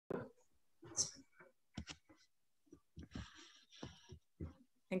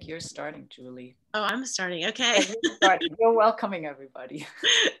think you're starting, Julie. Oh, I'm starting. Okay. You're welcoming everybody.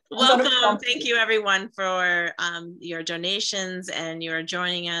 Welcome. Thank you, everyone, for your donations and your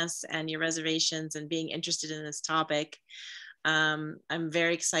joining us and your reservations and being interested in this topic. I'm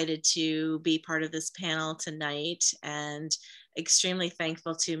very excited to be part of this panel tonight, and extremely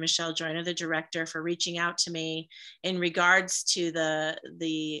thankful to Michelle Joyner, the director, for reaching out to me in regards to the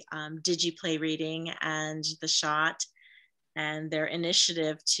digi-play reading and the shot, and their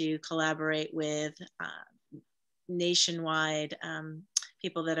initiative to collaborate with nationwide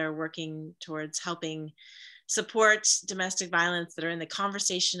people that are working towards helping support domestic violence, that are in the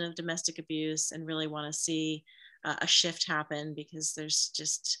conversation of domestic abuse and really want to see a shift happen, because there's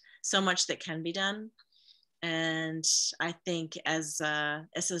just so much that can be done. And I think as a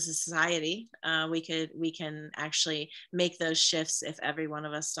society, we can actually make those shifts if every one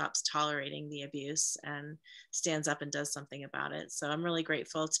of us stops tolerating the abuse and stands up and does something about it. So I'm really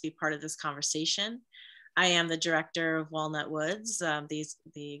grateful to be part of this conversation. I am the director of Walnut Woods, the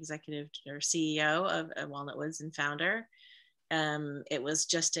executive or CEO of Walnut Woods and founder. It was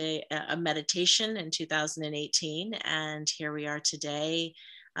just a meditation in 2018, and here we are today,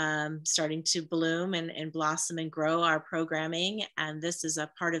 starting to bloom and blossom and grow our programming. And this is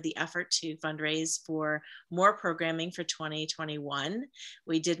a part of the effort to fundraise for more programming for 2021.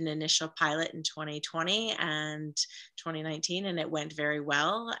 We did an initial pilot in 2020 and 2019, and it went very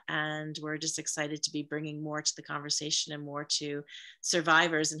well. And we're just excited to be bringing more to the conversation and more to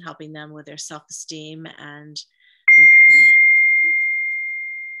survivors and helping them with their self-esteem and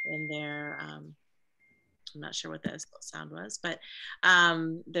in their, I'm not sure what the sound was, but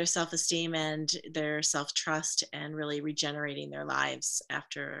their self-esteem and their self-trust, and really regenerating their lives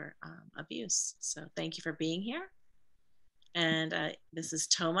after abuse. So thank you for being here. And this is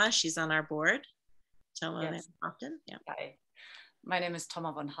Tomma. She's on our board. Tomma von Haeften. Yeah. Hi. My name is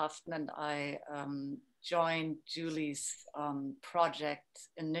Tomma von Haeften, and I joined Julie's project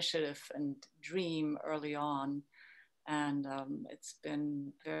initiative and dream early on. And it's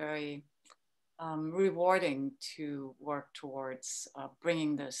been very rewarding to work towards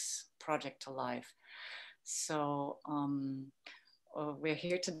bringing this project to life. So we're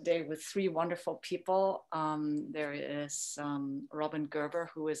here today with three wonderful people. There is Robin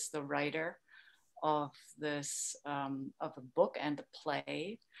Gerber, who is the writer of this, of the book and the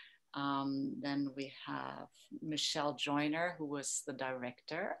play. Then we have Michelle Joyner, who was the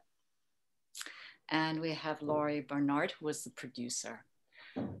director. And we have Laurie Bernhard, who was the producer.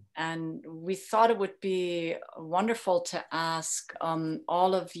 And we thought it would be wonderful to ask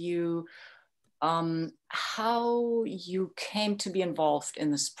all of you how you came to be involved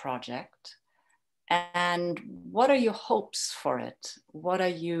in this project, and what are your hopes for it? What are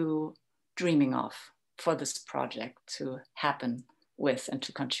you dreaming of for this project to happen with and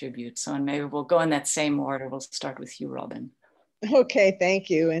to contribute? So, and maybe we'll go in that same order. We'll start with you, Robin. Okay, thank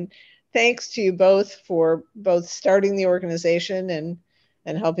you. And thanks to you both for both starting the organization and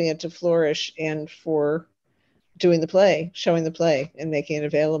helping it to flourish, and for doing the play, showing the play and making it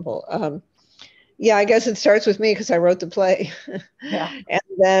available. Yeah, I guess it starts with me because I wrote the play. Yeah. And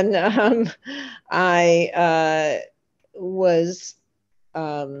then I was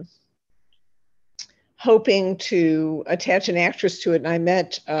hoping to attach an actress to it, and I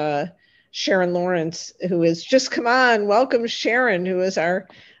met Sharon Lawrence, who has just come on. Welcome, Sharon, who is our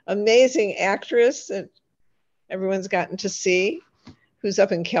amazing actress that everyone's gotten to see, who's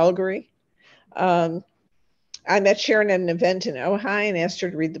up in Calgary. I met Sharon at an event in Ojai and asked her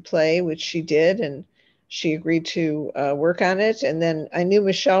to read the play, which she did, and she agreed to work on it. And then I knew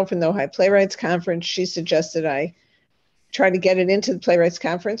Michelle from the Ojai Playwrights Conference. She suggested I try to get it into the Playwrights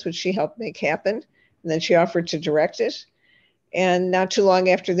Conference, which she helped make happen. And then she offered to direct it. And not too long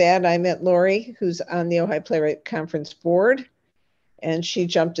after that, I met Laurie, who's on the Ojai Playwright Conference board, and she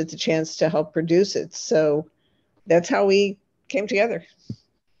jumped at the chance to help produce it. So that's how we came together.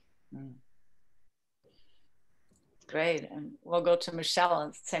 Great. And we'll go to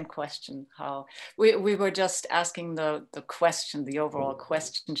Michelle. Same question. How we were just asking the question, the overall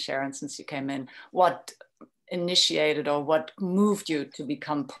question, Sharon, since you came in, what initiated or what moved you to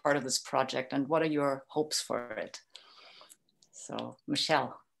become part of this project, and what are your hopes for it? So,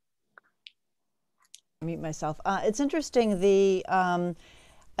 Michelle. Mute myself. It's interesting.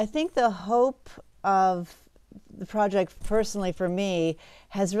 I think the hope of the project, personally for me,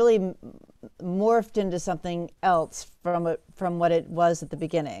 has really morphed into something else from what it was at the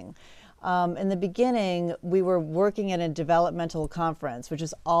beginning. In the beginning, we were working at a developmental conference, which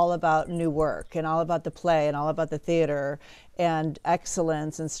is all about new work and all about the play and all about the theater and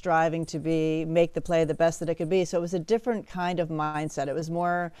excellence and striving to make the play the best that it could be. So it was a different kind of mindset. It was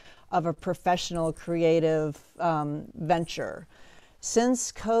more of a professional, creative venture.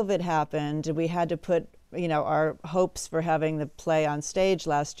 Since COVID happened, we had to put our hopes for having the play on stage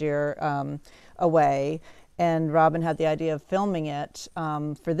last year away. And Robin had the idea of filming it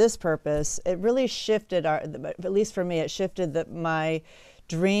for this purpose. It really shifted, at least for me, it shifted my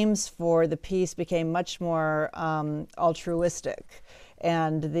dreams for the piece became much more altruistic.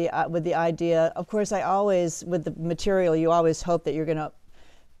 And with the idea, of course, with the material, you always hope that you're going to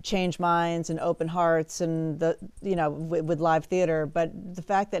change minds and open hearts and with live theater. But the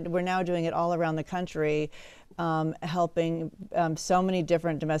fact that we're now doing it all around the country, helping so many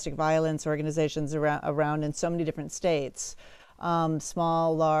different domestic violence organizations around in so many different states,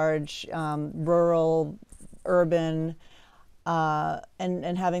 small, large, rural, urban,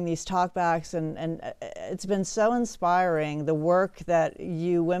 and having these talkbacks, and it's been so inspiring, the work that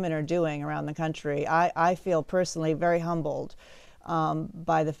you women are doing around the country. I feel personally very humbled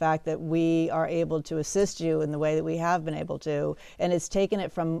by the fact that we are able to assist you in the way that we have been able to. And it's taken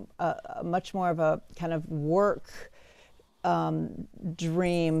it from a much more of a kind of work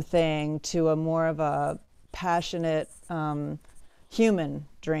dream thing to a more of a passionate human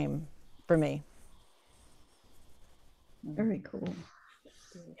dream for me. Very cool.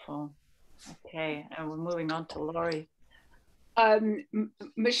 Beautiful. Okay, and we're moving on to Laurie.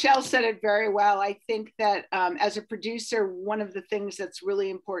 Michelle said it very well. I think that as a producer, one of the things that's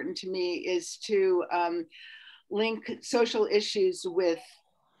really important to me is to link social issues with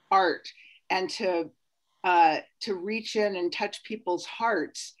art and to reach in and touch people's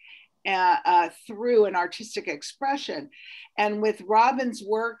hearts through an artistic expression. And with Robin's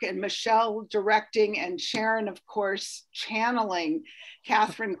work and Michelle directing and Sharon, of course, channeling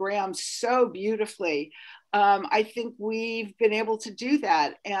Katharine Graham so beautifully, I think we've been able to do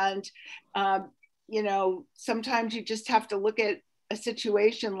that. And, sometimes you just have to look at a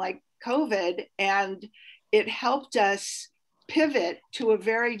situation like COVID, and it helped us pivot to a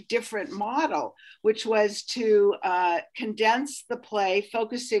very different model, which was to condense the play,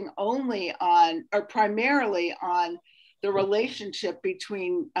 focusing only on, or primarily on, the relationship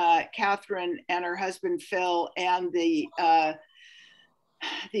between Katharine and her husband, Phil, and the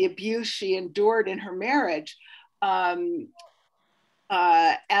abuse she endured in her marriage, and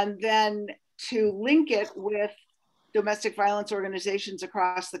then to link it with domestic violence organizations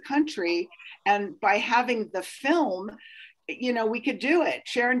across the country. And by having the film, we could do it.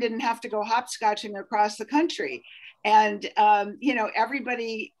 Sharon didn't have to go hopscotching across the country. And,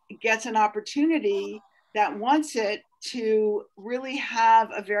 everybody gets an opportunity that wants it to really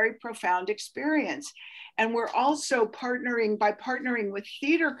have a very profound experience. And we're also partnering with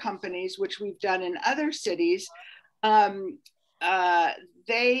theater companies, which we've done in other cities.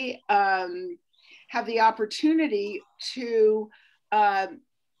 They have the opportunity to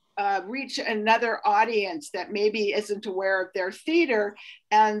reach another audience that maybe isn't aware of their theater,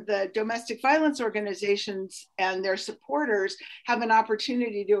 and the domestic violence organizations and their supporters have an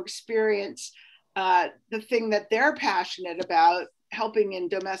opportunity to experience the thing that they're passionate about, helping in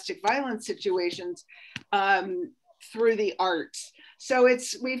domestic violence situations, through the arts. So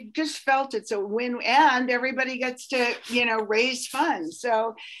we've just felt it's a win, and everybody gets to, raise funds.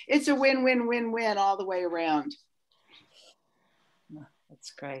 So it's a win-win-win-win all the way around.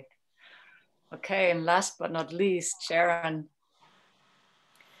 That's great. Okay, and last but not least, Sharon.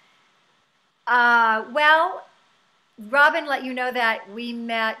 Well, Robin let you know that we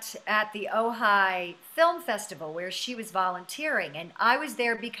met at the Ojai Film Festival where she was volunteering, and I was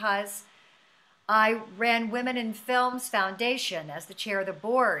there because I ran Women in Films Foundation as the chair of the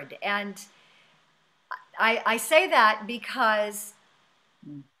board. And I say that because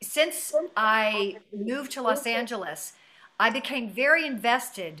since I moved to Los Angeles, I became very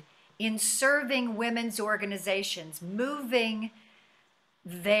invested in serving women's organizations, moving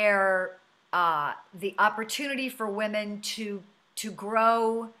the opportunity for women to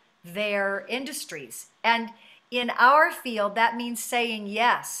grow their industries. And in our field, that means saying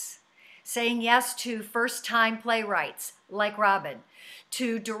yes to first-time playwrights like Robin,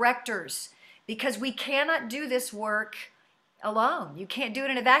 to directors, because we cannot do this work alone. You can't do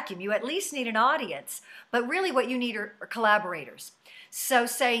it in a vacuum. You at least need an audience, but really what you need are collaborators. So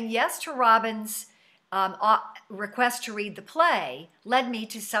saying yes to Robin's request to read the play led me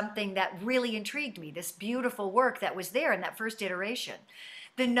to something that really intrigued me, this beautiful work that was there in that first iteration.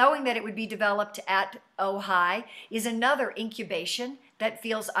 The knowing that it would be developed at Ojai is another incubation that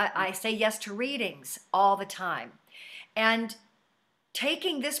feels, I say yes to readings all the time. And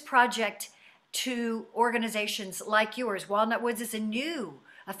taking this project to organizations like yours, Walnut Woods is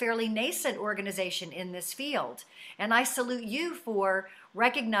a fairly nascent organization in this field. And I salute you for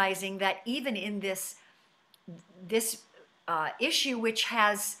recognizing that even in this issue, which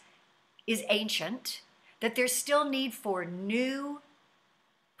is ancient, that there's still need for new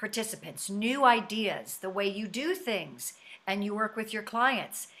participants, new ideas. The way you do things and you work with your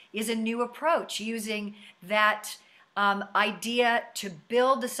clients is a new approach, using that idea to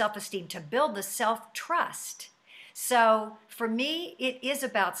build the self-esteem, to build the self-trust. So for me, it is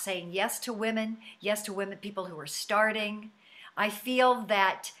about saying yes to women, people who are starting. I feel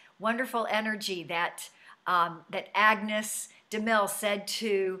that wonderful energy that that Agnes DeMille said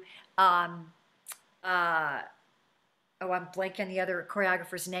to, I'm blanking on the other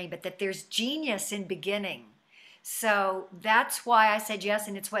choreographer's name, but that there's genius in beginning. So that's why I said yes,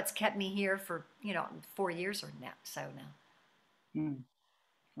 and it's what's kept me here for 4 years or so now.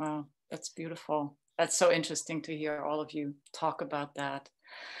 Wow, that's beautiful. That's so interesting to hear all of you talk about that.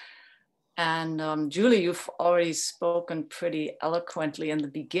 And Julie, you've already spoken pretty eloquently in the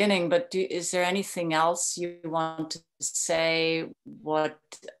beginning, but is there anything else you want to say? What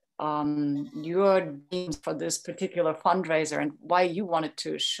your dreams for this particular fundraiser, and why you wanted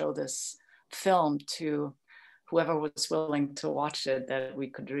to show this film to whoever was willing to watch it that we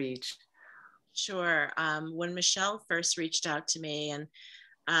could reach? Sure. When Michelle first reached out to me, and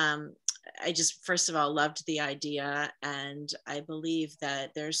I just, first of all, loved the idea. And I believe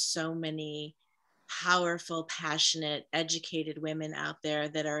that there's so many powerful, passionate, educated women out there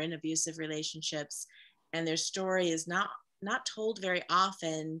that are in abusive relationships, and their story is not told very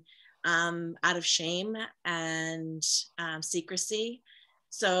often, out of shame and secrecy.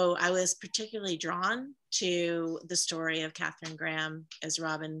 So I was particularly drawn to the story of Katharine Graham, as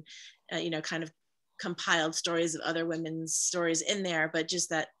Robin, kind of compiled stories of other women's stories in there, but just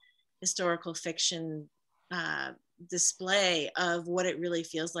that historical fiction display of what it really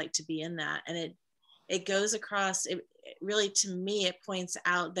feels like to be in that. And it goes across, it really, to me, it points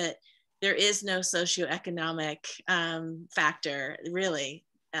out that there is no socioeconomic factor, really,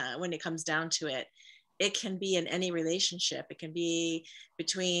 when it comes down to it. It can be in any relationship. It can be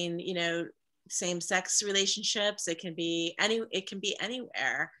between, same-sex relationships. It can be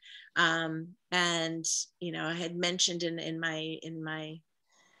anywhere. And, I had mentioned in my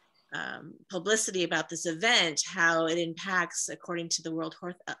publicity about this event, how it impacts, according to the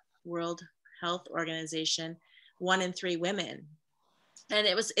World Health Organization, 1 in 3 women. And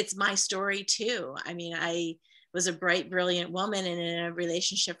it's my story too. I mean, I was a bright, brilliant woman and in a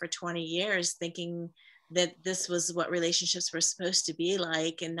relationship for 20 years, thinking that this was what relationships were supposed to be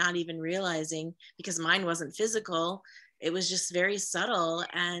like, and not even realizing, because mine wasn't physical, it was just very subtle,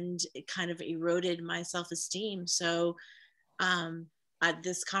 and it kind of eroded my self-esteem. So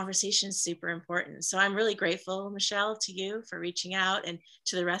this conversation is super important. So I'm really grateful, Michelle, to you for reaching out, and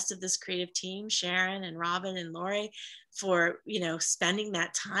to the rest of this creative team, Sharon and Robin and Laurie, for spending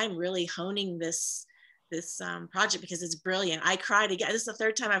that time really honing this project, because it's brilliant. I cried again. This is the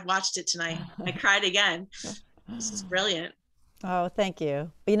 3rd time I've watched it tonight. I cried again. This is brilliant. Oh, thank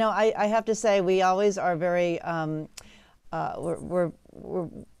you. I have to say, we always are very we're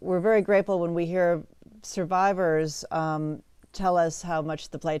very grateful when we hear survivors tell us how much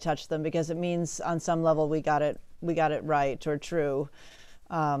the play touched them, because it means on some level we got it right or true.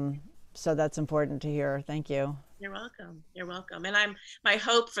 So that's important to hear. Thank you. You're welcome. You're welcome. And my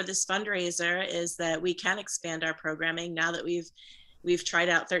hope for this fundraiser is that we can expand our programming now that we've tried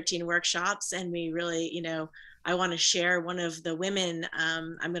out 13 workshops, and we really, I want to share one of the women.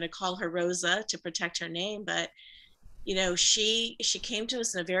 I'm going to call her Rosa to protect her name, but she came to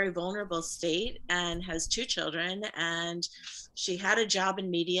us in a very vulnerable state and has 2 children, and she had a job in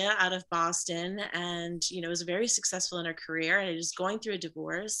media out of Boston, and was very successful in her career, and was going through a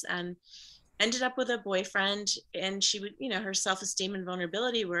divorce, and ended up with a boyfriend, and she would, her self-esteem and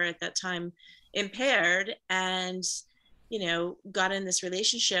vulnerability were at that time impaired, and got in this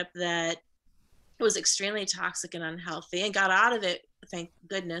relationship that was extremely toxic and unhealthy, and got out of it, thank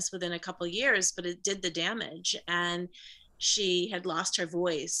goodness, within a couple of years, but it did the damage, and she had lost her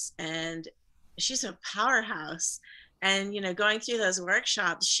voice, and she's a powerhouse. And going through those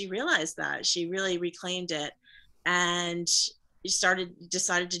workshops, she realized that she really reclaimed it, and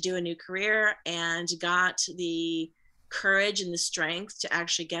decided to do a new career, and got the courage and the strength to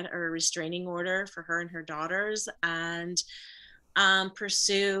actually get a restraining order for her and her daughters, and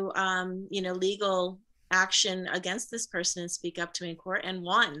pursue legal action against this person and speak up to me in court, and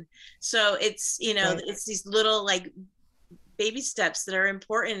won. So it's it's these little baby steps that are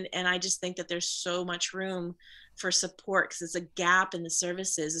important. And I just think that there's so much room for support, because it's a gap in the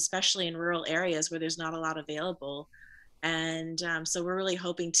services, especially in rural areas where there's not a lot available. And so we're really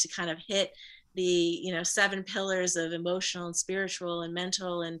hoping to kind of hit the 7 pillars of emotional and spiritual and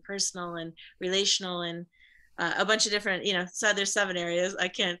mental and personal and relational, and a bunch of different, so there's 7 areas. I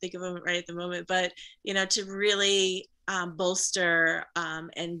can't think of them right at the moment, but to really bolster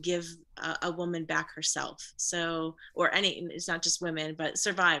and give a woman back herself. So, or it's not just women, but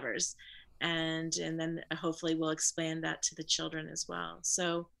survivors. And then hopefully we'll expand that to the children as well.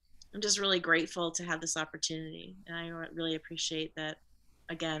 So I'm just really grateful to have this opportunity. And I really appreciate that,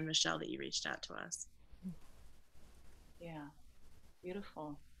 again, Michelle, that you reached out to us. Yeah,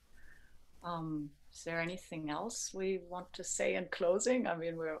 beautiful. Is there anything else we want to say in closing? I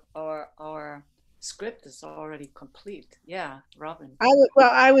mean, our script is already complete. Yeah, Robin.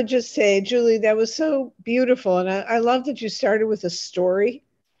 I would just say, Julie, that was so beautiful. And I love that you started with a story.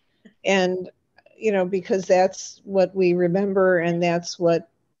 And, because that's what we remember, and that's what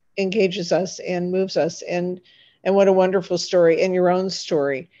engages us and moves us. And what a wonderful story, and your own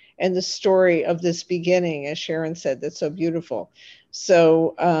story, and the story of this beginning, as Sharon said, that's so beautiful.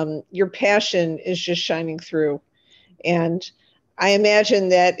 So your passion is just shining through. And I imagine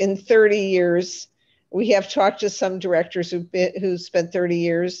that in 30 years, we have talked to some directors who spent 30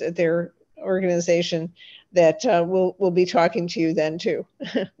 years at their organization, that we'll be talking to you then too.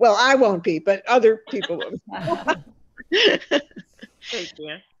 Well, I won't be, but other people will. Thank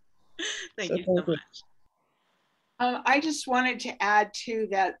you. Thank you so much. I just wanted to add too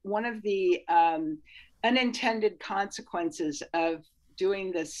that one of the unintended consequences of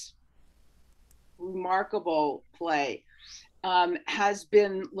doing this remarkable play has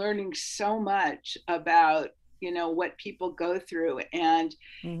been learning so much about what people go through. And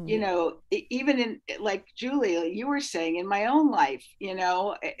even in, like Julie, you were saying, in my own life,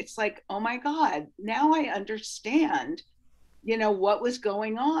 it's like, oh my God, now I understand what was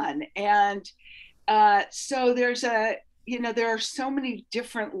going on. And so there are so many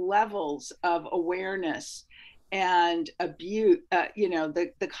different levels of awareness and abuse,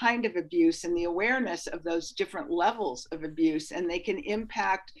 the kind of abuse and the awareness of those different levels of abuse, and they can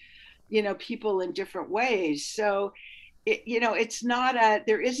impact people in different ways. So it's not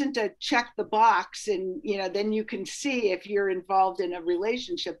there isn't a check the box and then you can see if you're involved in a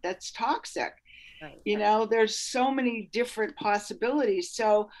relationship that's toxic. Right. There's so many different possibilities.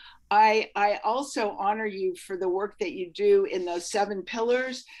 So I also honor you for the work that you do in those 7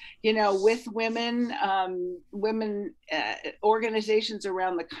 pillars, with women organizations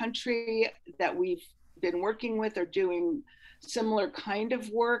around the country that we've been working with are doing similar kind of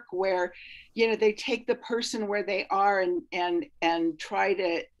work, where they take the person where they are and try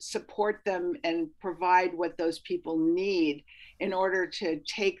to support them and provide what those people need in order to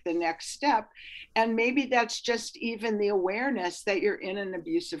take the next step. And maybe that's just even the awareness that you're in an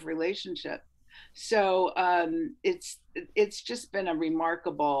abusive relationship. So it's just been a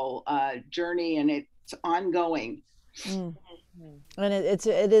remarkable journey, and it's ongoing. And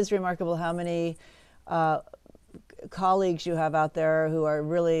it is remarkable how many colleagues you have out there who are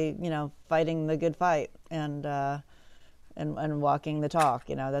really, fighting the good fight and walking the talk.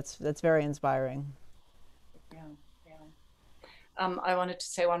 That's very inspiring. I wanted to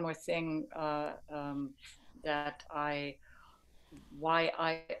say one more thing, why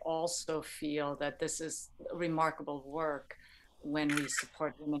I also feel that this is remarkable work when we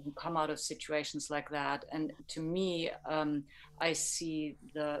support women who come out of situations like that. And to me, I see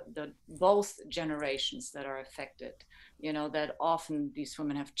the both generations that are affected, that often these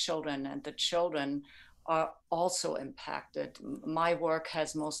women have children, and the children are also impacted. My work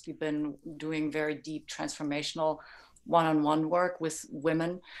has mostly been doing very deep transformational one-on-one work with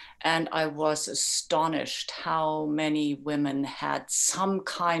women, and I was astonished how many women had some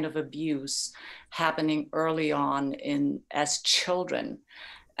kind of abuse happening early on as children,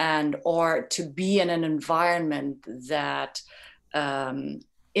 or to be in an environment that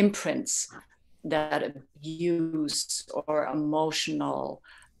imprints that abuse or emotional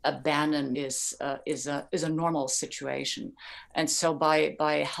abandonment is a normal situation. And so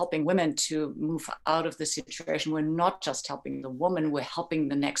by helping women to move out of the situation, we're not just helping the woman, we're helping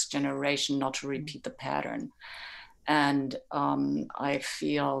the next generation not to repeat the pattern. And I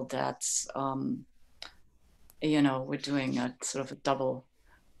feel that's we're doing a sort of a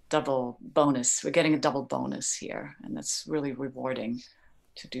double bonus. We're getting a double bonus here, and that's really rewarding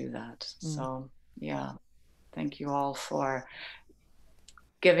to do that. So yeah, thank you all for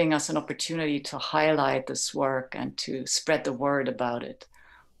giving us an opportunity to highlight this work and to spread the word about it.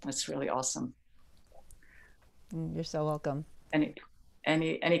 That's really awesome. You're so welcome.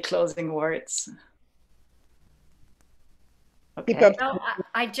 Any closing words? Keep Okay. up. Well,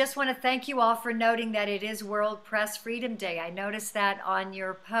 I just want to thank you all for noting that it is World Press Freedom Day. I noticed that on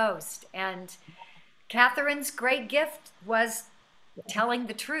your post. And Katharine's great gift was telling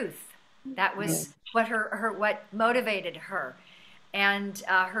the truth. That was what what motivated her. And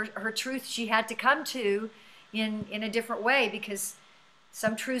her truth she had to come to in a different way, because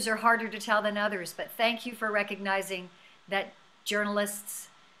some truths are harder to tell than others. But thank you for recognizing that journalists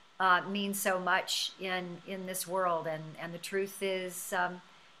mean so much in this world, and the truth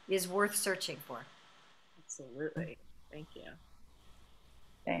is worth searching for. Absolutely. Thank you.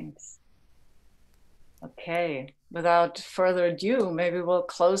 Thanks. Okay, without further ado, maybe we'll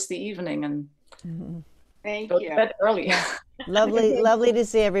close the evening and Thank go you. to bed early. Lovely to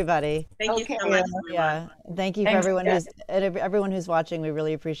see everybody. Thank you Okay. so much. Yeah, thank you for Thanks, everyone who's watching. We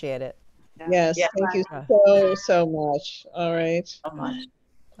really appreciate it. Yes, Yeah. thank you so much. All right. So much.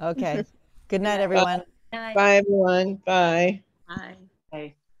 Okay. Good night, everyone. Night. Bye, everyone. Bye. Bye.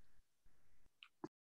 Bye.